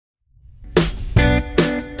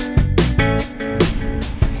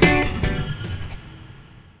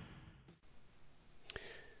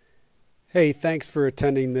Hey, thanks for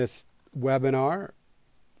attending this webinar.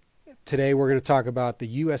 Today we're going to talk about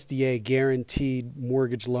the USDA Guaranteed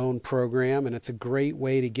Mortgage Loan Program, and it's a great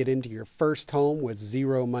way to get into your first home with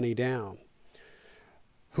zero money down.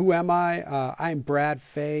 Who am I? I'm Brad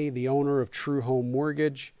Fay, the owner of True Home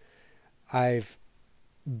Mortgage. I've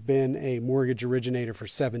been a mortgage originator for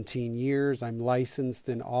 17 years. I'm licensed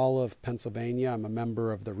in all of Pennsylvania. I'm a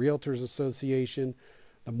member of the Realtors Association,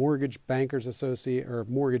 the Mortgage Bankers Association, or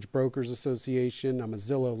Mortgage Brokers Association. I'm a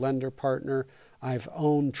Zillow lender partner. I've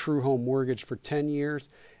owned True Home Mortgage for 10 years,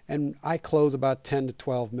 and I close about $10 to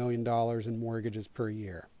 $12 million in mortgages per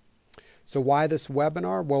year. So why this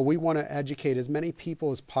webinar? Well, we want to educate as many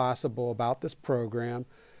people as possible about this program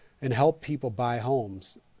and help people buy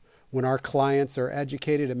homes. When our clients are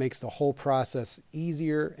educated, it makes the whole process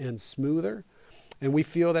easier and smoother. And we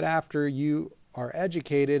feel that after you are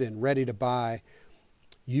educated and ready to buy,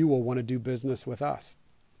 you will want to do business with us.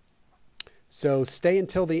 So stay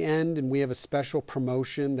until the end, and we have a special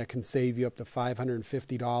promotion that can save you up to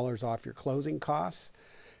 $550 off your closing costs.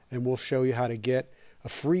 And we'll show you how to get a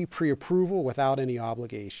free pre-approval without any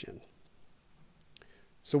obligation.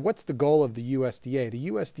 So what's the goal of the USDA?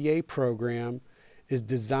 The USDA program is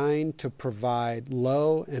designed to provide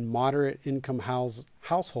low and moderate income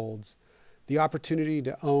households the opportunity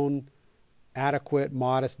to own adequate,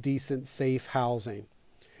 modest, decent, safe housing.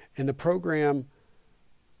 And the program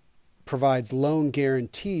provides loan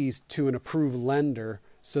guarantees to an approved lender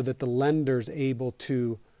so that the lender is able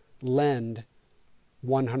to lend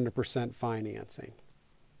 100% financing.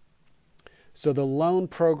 So the loan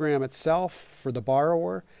program itself for the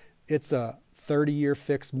borrower, it's a 30-year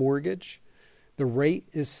fixed mortgage. The rate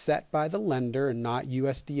is set by the lender and not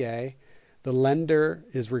USDA. The lender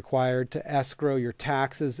is required to escrow your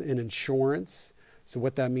taxes and insurance. So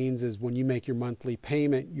what that means is when you make your monthly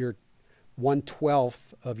payment, your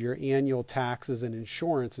 1/12 of your annual taxes and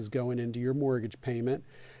insurance is going into your mortgage payment,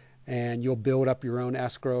 and you'll build up your own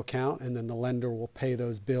escrow account, and then the lender will pay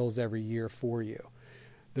those bills every year for you.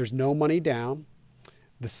 There's no money down.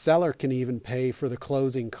 The seller can even pay for the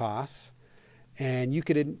closing costs, and you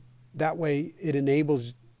could, that way it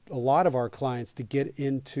enables a lot of our clients to get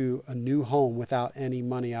into a new home without any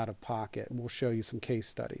money out of pocket, and we'll show you some case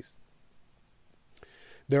studies.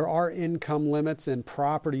 There are income limits and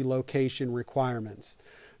property location requirements.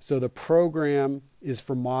 So the program is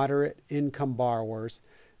for moderate income borrowers,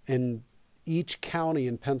 and each county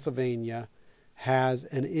in Pennsylvania has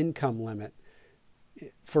an income limit.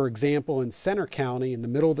 For example, in Center County, in the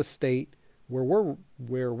middle of the state, where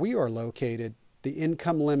we are located, the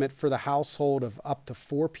income limit for the household of up to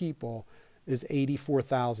 4 people is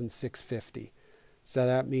 $84,650. So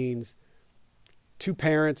that means 2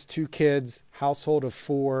 parents, 2 kids, household of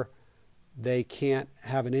 4, they can't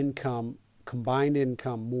have an income, combined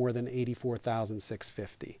income more than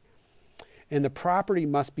 $84,650. And the property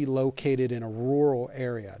must be located in a rural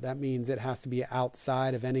area. That means it has to be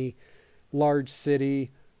outside of any large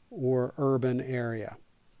city or urban area.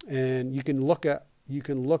 And you can look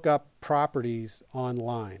up properties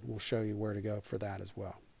online. We'll show you where to go for that as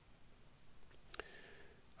well.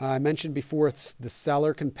 I mentioned before the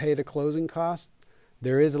seller can pay the closing costs.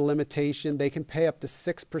 There is a limitation. They can pay up to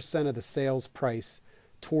 6% of the sales price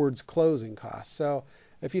towards closing costs. So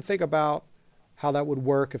if you think about how that would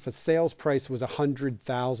work, if a sales price was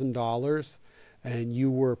 $100,000 and you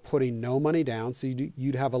were putting no money down, so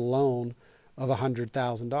you'd have a loan of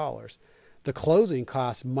 $100,000. The closing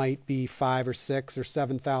cost might be $5,000 or $6,000 or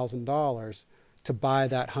 $7,000 to buy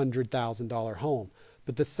that $100,000 home.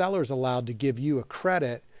 But the seller is allowed to give you a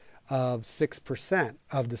credit of 6%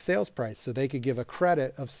 of the sales price. So they could give a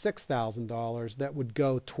credit of $6,000 that would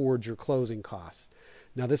go towards your closing costs.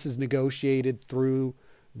 Now this is negotiated through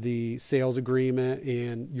the sales agreement,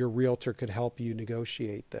 and your realtor could help you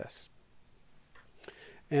negotiate this.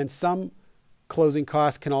 And some closing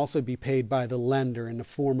costs can also be paid by the lender in the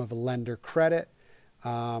form of a lender credit.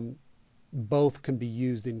 Both can be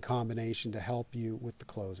used in combination to help you with the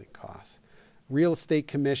closing costs. Real estate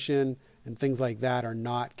commission and things like that are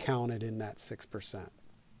not counted in that 6%.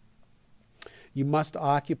 You must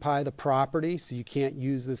occupy the property, so you can't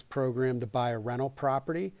use this program to buy a rental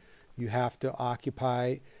property. You have to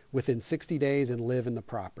occupy within 60 days and live in the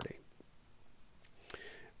property.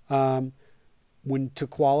 To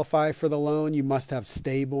qualify for the loan, you must have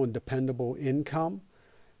stable and dependable income.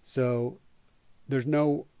 So there's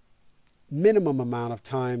no minimum amount of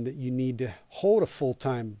time that you need to hold a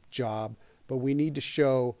full-time job, but we need to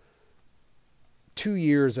show 2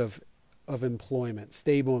 years of employment,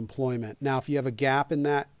 stable employment. Now, if you have a gap in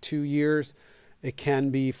that 2 years, it can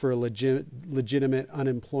be for a legitimate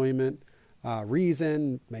unemployment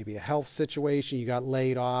reason, maybe a health situation, you got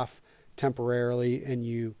laid off temporarily and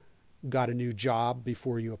you got a new job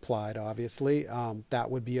before you applied, obviously, that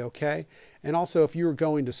would be okay. And also if you were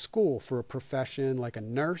going to school for a profession like a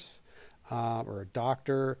nurse or a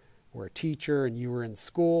doctor or a teacher and you were in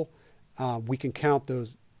school, we can count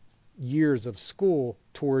those years of school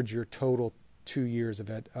towards your total 2 years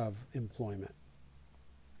of employment.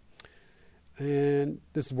 And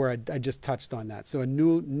this is where I just touched on that. So a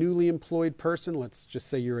newly employed person, let's just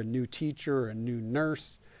say you're a new teacher or a new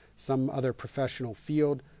nurse, some other professional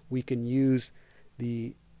field, we can use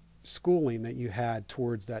the schooling that you had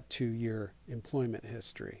towards that 2-year employment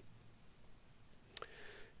history.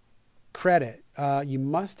 Credit. You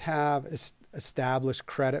must have established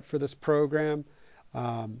credit for this program,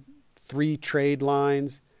 3 trade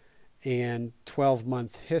lines, and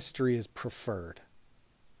 12-month history is preferred.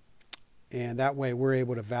 And that way we're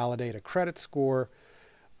able to validate a credit score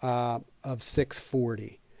of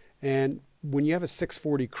 640. And when you have a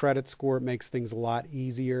 640 credit score, it makes things a lot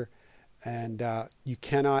easier. And you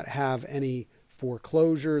cannot have any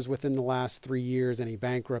foreclosures within the last 3 years, any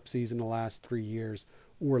bankruptcies in the last 3 years,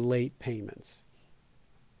 or late payments,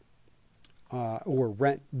 or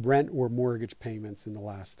rent or mortgage payments in the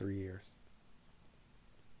last 3 years.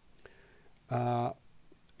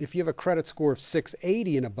 If you have a credit score of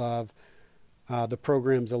 680 and above, the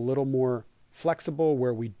program's a little more flexible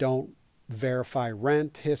where we don't verify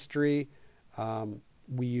rent history.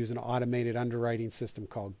 We use an automated underwriting system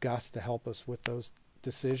called GUS to help us with those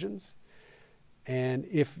decisions. And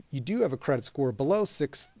if you do have a credit score below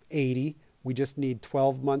 680, we just need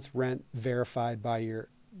 12 months rent verified by your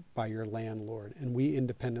landlord, and we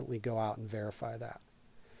independently go out and verify that.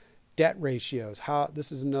 Debt ratios,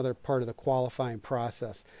 this is another part of the qualifying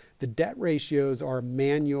process. The debt ratios are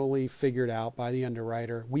manually figured out by the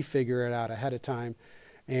underwriter. We figure it out ahead of time,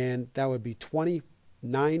 and that would be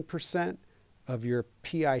 29% of your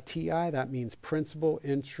PITI. That means principal,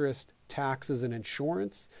 interest, taxes, and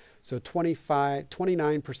insurance. So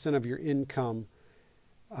 29% of your income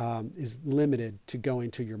is limited to going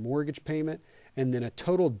to your mortgage payment, and then a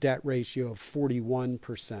total debt ratio of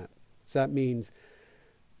 41%. So that means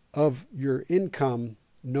of your income,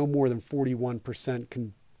 no more than 41%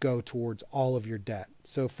 can go towards all of your debt.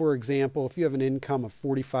 So for example, if you have an income of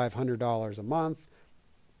 $4,500 a month,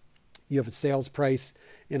 you have a sales price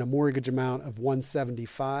and a mortgage amount of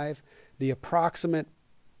 $175, the approximate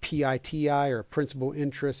PITI, or principal,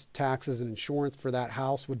 interest, taxes, and insurance for that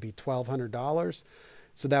house would be $1,200.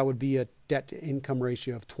 So that would be a debt to income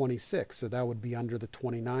ratio of 26. So that would be under the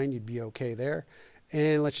 29. You'd be okay there.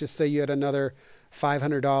 And let's just say you had another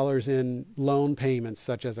 $500 in loan payments,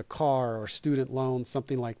 such as a car or student loan,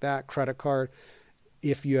 something like that, credit card.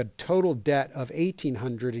 If you had total debt of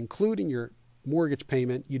 $1,800, including your mortgage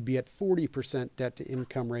payment, you'd be at 40% debt to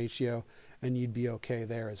income ratio, and you'd be okay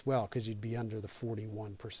there as well because you'd be under the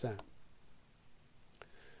 41%.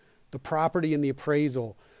 The property and the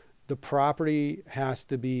appraisal. The property has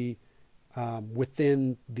to be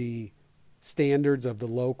within the standards of the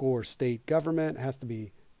local or state government. It has to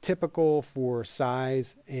be typical for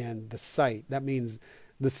size and the site. That means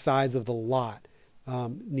the size of the lot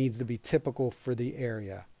needs to be typical for the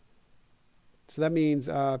area. So that means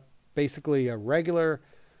basically a regular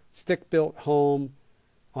stick-built home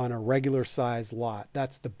on a regular size lot.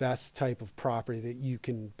 That's the best type of property that you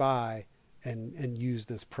can buy and use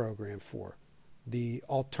this program for. The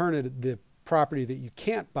alternative, the property that you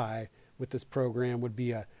can't buy with this program would be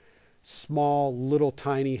a small, little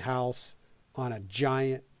tiny house on a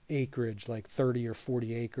giant acreage, like 30 or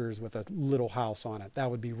 40 acres with a little house on it. That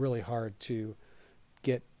would be really hard to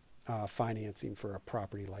get financing for a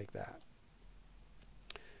property like that.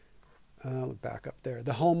 Back up there.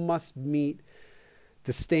 The home must meet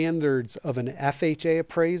the standards of an FHA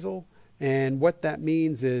appraisal. And what that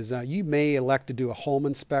means is you may elect to do a home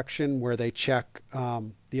inspection where they check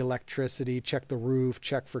the electricity, check the roof,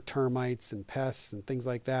 check for termites and pests and things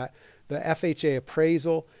like that. The FHA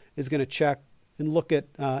appraisal is going to check and look at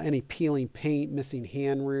any peeling paint, missing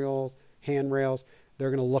handrails.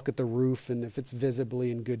 They're going to look at the roof and if it's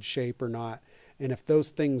visibly in good shape or not. And if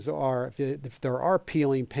those things are, if there are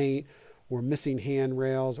peeling paint or missing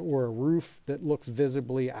handrails or a roof that looks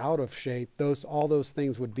visibly out of shape, all those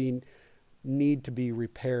things would need to be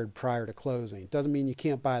repaired prior to closing. Doesn't mean you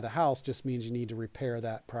can't buy the house, just means you need to repair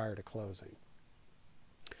that prior to closing.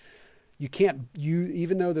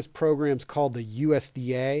 Even though this program's called the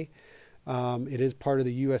USDA, it is part of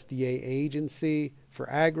the USDA agency for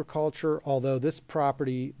agriculture, although this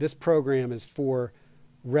program is for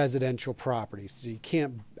residential properties. So you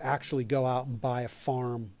can't actually go out and buy a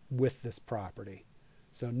farm with this property.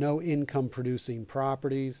 So no income producing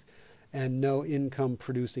properties and no income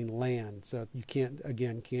producing land. So you can't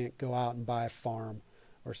go out and buy a farm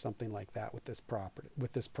or something like that with this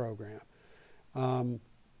program.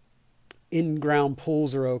 In-ground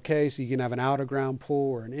pools are okay, so you can have an out-of-ground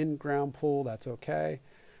pool or an in-ground pool. That's okay.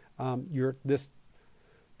 This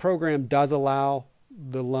program does allow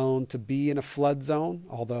the loan to be in a flood zone,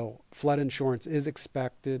 although flood insurance is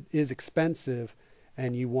expensive,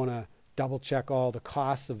 and you want to double check all the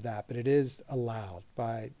costs of that, but it is allowed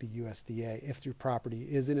by the USDA if your property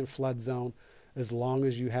is in a flood zone, as long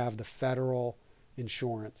as you have the federal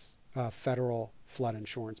flood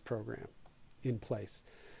insurance program in place.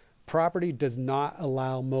 Property does not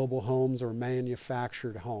allow mobile homes or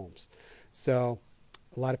manufactured homes. So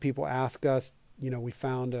a lot of people ask us, we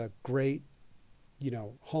found a great,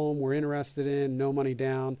 home we're interested in, no money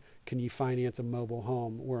down. Can you finance a mobile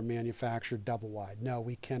home or a manufactured double wide? No,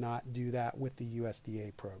 we cannot do that with the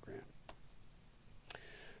USDA program.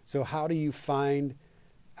 So how do you find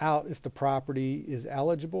out if the property is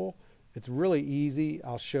eligible? It's really easy.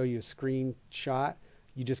 I'll show you a screenshot.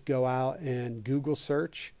 You just go out and Google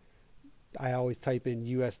search. I always type in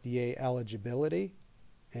USDA eligibility,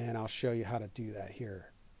 and I'll show you how to do that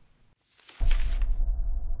here.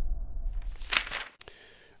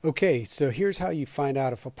 Okay, so here's how you find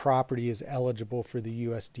out if a property is eligible for the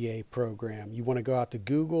USDA program. You want to go out to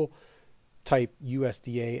Google, type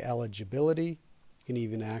USDA eligibility. You can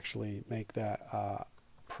even actually make that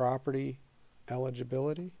property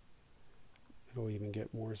eligibility. It'll even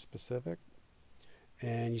get more specific.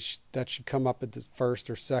 And that should come up at the first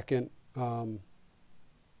or second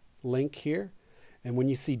link here. And when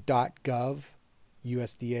you see .gov,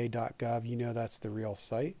 USDA.gov, you know that's the real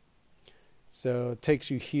site. So it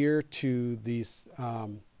takes you here to these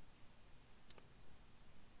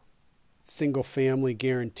single family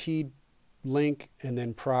guaranteed link, and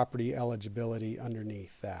then property eligibility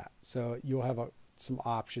underneath that. So you'll have some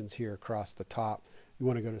options here across the top. You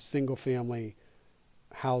want to go to single family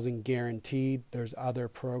housing guaranteed. There's other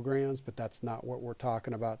programs, but that's not what we're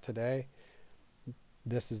talking about today.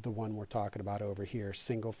 This is the one we're talking about over here,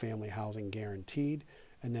 single family housing guaranteed,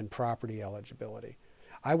 and then property eligibility.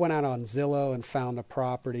 I went out on Zillow and found a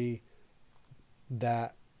property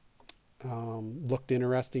that looked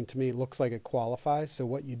interesting to me. It looks like it qualifies. So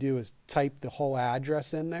what you do is type the whole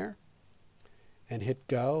address in there and hit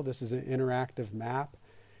go. This is an interactive map,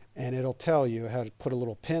 and it'll tell you how to put a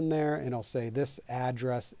little pin there, and it'll say this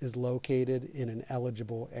address is located in an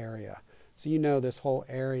eligible area. So you know this whole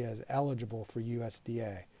area is eligible for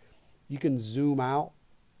USDA. You can zoom out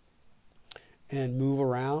and move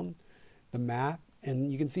around the map,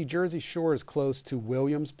 and you can see Jersey Shore is close to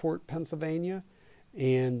Williamsport, Pennsylvania,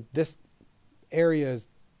 and this area is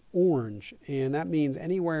orange, and that means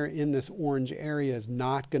anywhere in this orange area is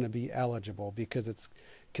not going to be eligible because it's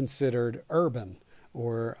considered urban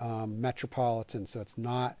or metropolitan, so it's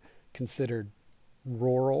not considered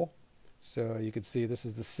rural. So you can see this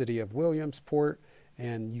is the city of Williamsport,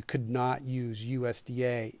 and you could not use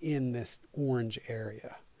USDA in this orange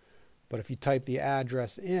area. But if you type the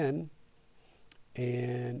address in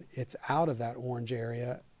and it's out of that orange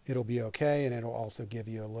area, it'll be okay, and it'll also give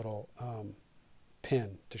you a little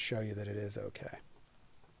pin to show you that it is okay.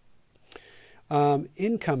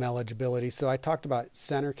 Income eligibility. So I talked about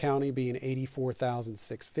Center County being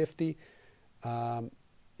 $84,650.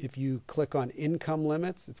 If you click on income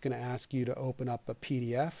limits, it's going to ask you to open up a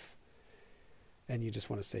PDF, and you just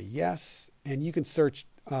want to say yes. And you can search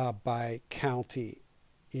by county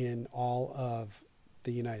in all of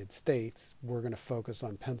the United States. We're going to focus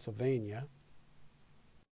on Pennsylvania.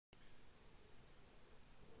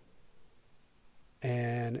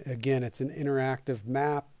 And again, it's an interactive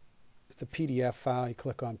map. It's a PDF file. You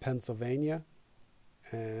click on Pennsylvania,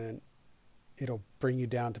 and it'll bring you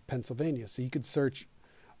down to Pennsylvania. So you could search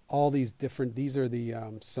all these different, these are the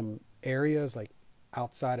some areas like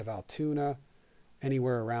outside of Altoona.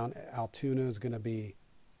 Anywhere around Altoona is going to be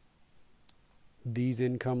these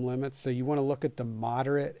income limits. So you want to look at the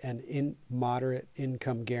moderate and moderate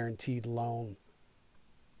income guaranteed loan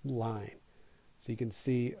line. So you can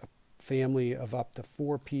see a family of up to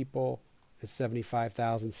 4 people is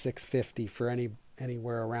 $75,650 for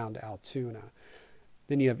anywhere around Altoona.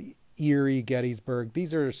 Then you have Erie, Gettysburg.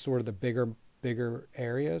 These are sort of the bigger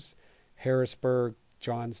areas. Harrisburg,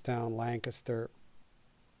 Johnstown, Lancaster,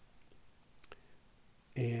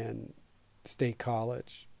 and State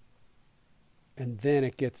College. And then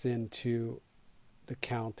it gets into the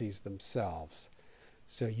counties themselves.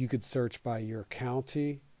 So you could search by your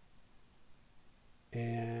county,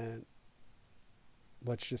 and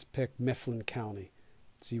let's just pick Mifflin County.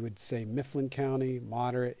 So you would say Mifflin County,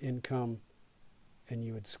 moderate income, and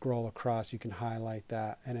you would scroll across. You can highlight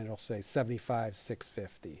that, and it'll say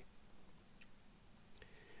 75,650.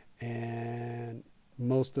 And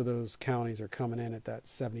most of those counties are coming in at that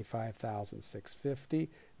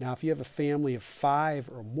 75,650. Now, if you have a family of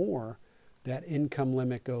 5 or more, that income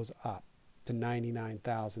limit goes up to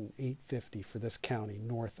 99,850 for this county,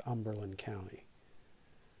 Northumberland County.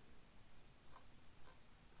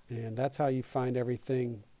 And that's how you find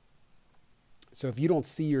everything. So if you don't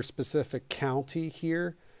see your specific county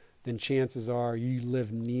here, then chances are you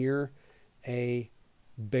live near a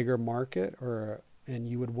bigger market, and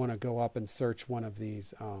you would want to go up and search one of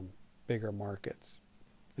these bigger markets.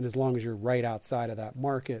 And as long as you're right outside of that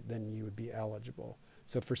market, then you would be eligible.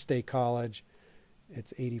 So for State College,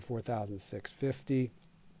 it's 84,650.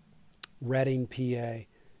 Reading, PA, it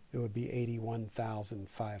would be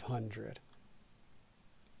 81,500.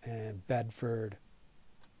 And Bedford,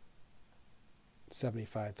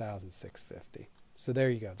 75,650. So there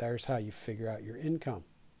you go. There's how you figure out your income.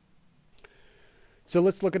 So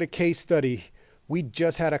let's look at a case study. We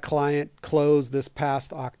just had a client close this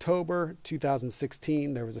past October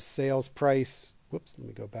 2016. There was a sales price. Whoops, let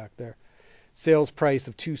me go back there. Sales price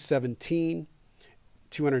of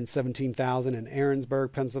 $217,000 in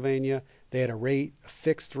Aaronsburg, Pennsylvania. They had a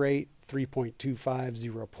fixed rate,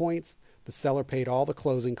 3.250 points. The seller paid all the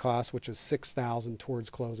closing costs, which was $6,000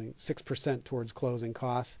 towards closing, 6% towards closing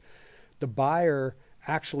costs. The buyer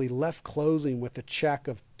actually left closing with a check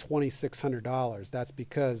of $2,600. That's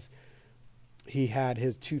because he had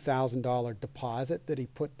his $2,000 deposit that he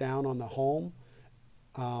put down on the home,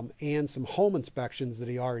 and some home inspections that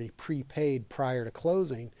he already prepaid prior to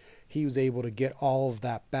closing. He was able to get all of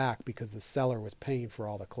that back because the seller was paying for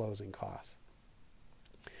all the closing costs.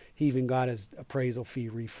 He even got his appraisal fee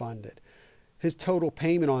refunded. His total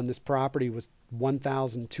payment on this property was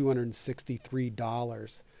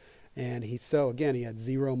 $1,263. And he had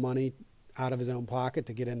zero money out of his own pocket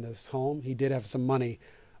to get into this home. He did have some money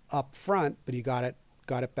up front, but he got it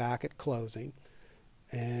back at closing.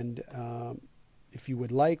 And if you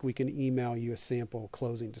would like, we can email you a sample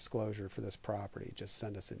closing disclosure for this property. Just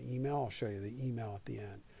send us an email. I'll show you the email at the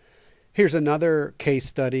end. Here's another case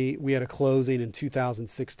study. We had a closing in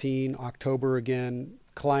 2016, October again.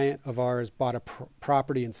 Client of ours bought a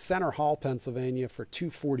property in Center Hall, Pennsylvania for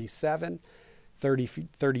 $247,000,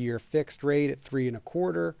 30-year fixed rate at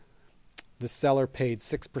 3.25%. The seller paid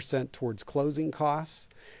 6% towards closing costs,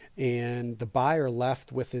 and the buyer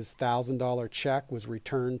left with his $1,000 check was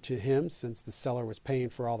returned to him since the seller was paying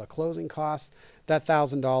for all the closing costs. That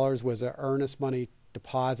 $1,000 was an earnest money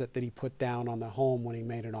deposit that he put down on the home when he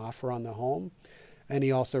made an offer on the home, and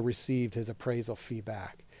he also received his appraisal fee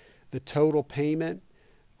back. The total payment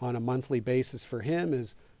on a monthly basis for him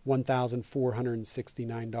is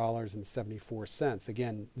 $1,469.74.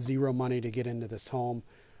 Again, zero money to get into this home.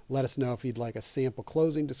 Let us know if you'd like a sample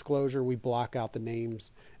closing disclosure. We block out the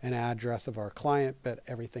names and address of our client, but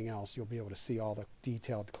everything else you'll be able to see all the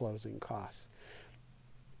detailed closing costs.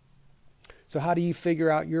 So how do you figure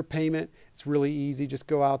out your payment? It's really easy. Just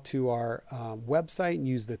go out to our website and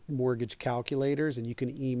use the mortgage calculators, and you can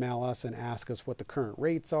email us and ask us what the current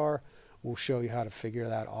rates are. We'll show you how to figure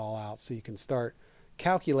that all out so you can start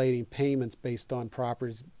calculating payments based on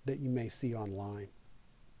properties that you may see online.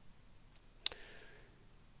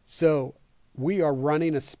 So we are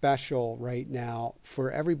running a special right now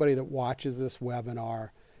for everybody that watches this webinar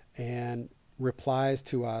and replies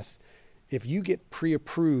to us. If you get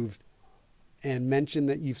pre-approved and mention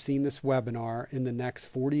that you've seen this webinar in the next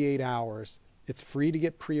 48 hours, it's free to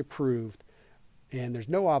get pre-approved, and there's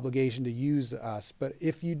no obligation to use us. But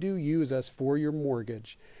if you do use us for your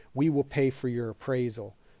mortgage, we will pay for your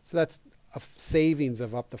appraisal. So that's a savings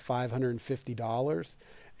of up to $550,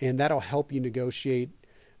 and that'll help you negotiate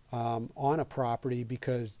on a property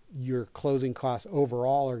because your closing costs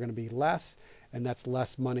overall are going to be less, and that's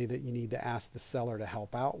less money that you need to ask the seller to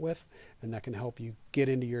help out with, and that can help you get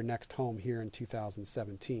into your next home here in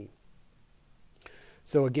 2017.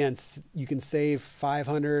 So again, you can save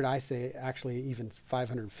 $500, I say actually even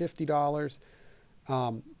 $550,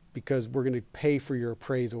 because we're going to pay for your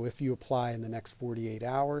appraisal if you apply in the next 48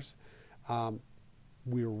 hours.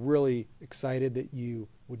 We're really excited that you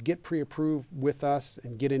would get pre-approved with us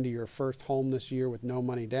and get into your first home this year with no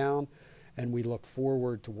money down, and we look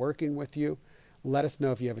forward to working with you. Let us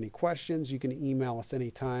know if you have any questions. You can email us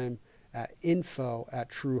anytime at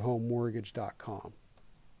info@truehomemortgage.com.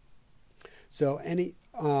 So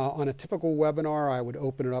on a typical webinar, I would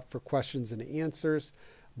open it up for questions and answers,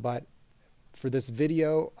 but for this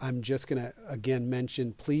video, I'm just going to again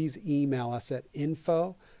mention, please email us at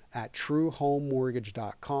info at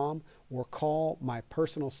truehomemortgage.com or call my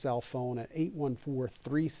personal cell phone at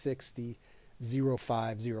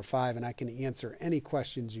 814-360-0505, and I can answer any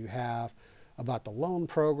questions you have about the loan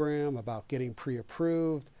program, about getting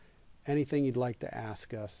pre-approved, anything you'd like to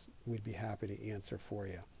ask us, we'd be happy to answer for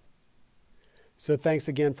you. So thanks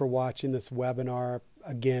again for watching this webinar.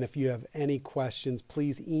 Again, if you have any questions,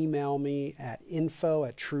 please email me at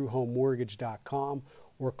info@truehomemortgage.com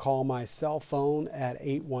or call my cell phone at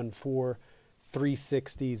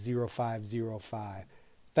 814-360-0505.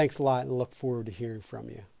 Thanks a lot and look forward to hearing from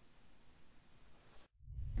you.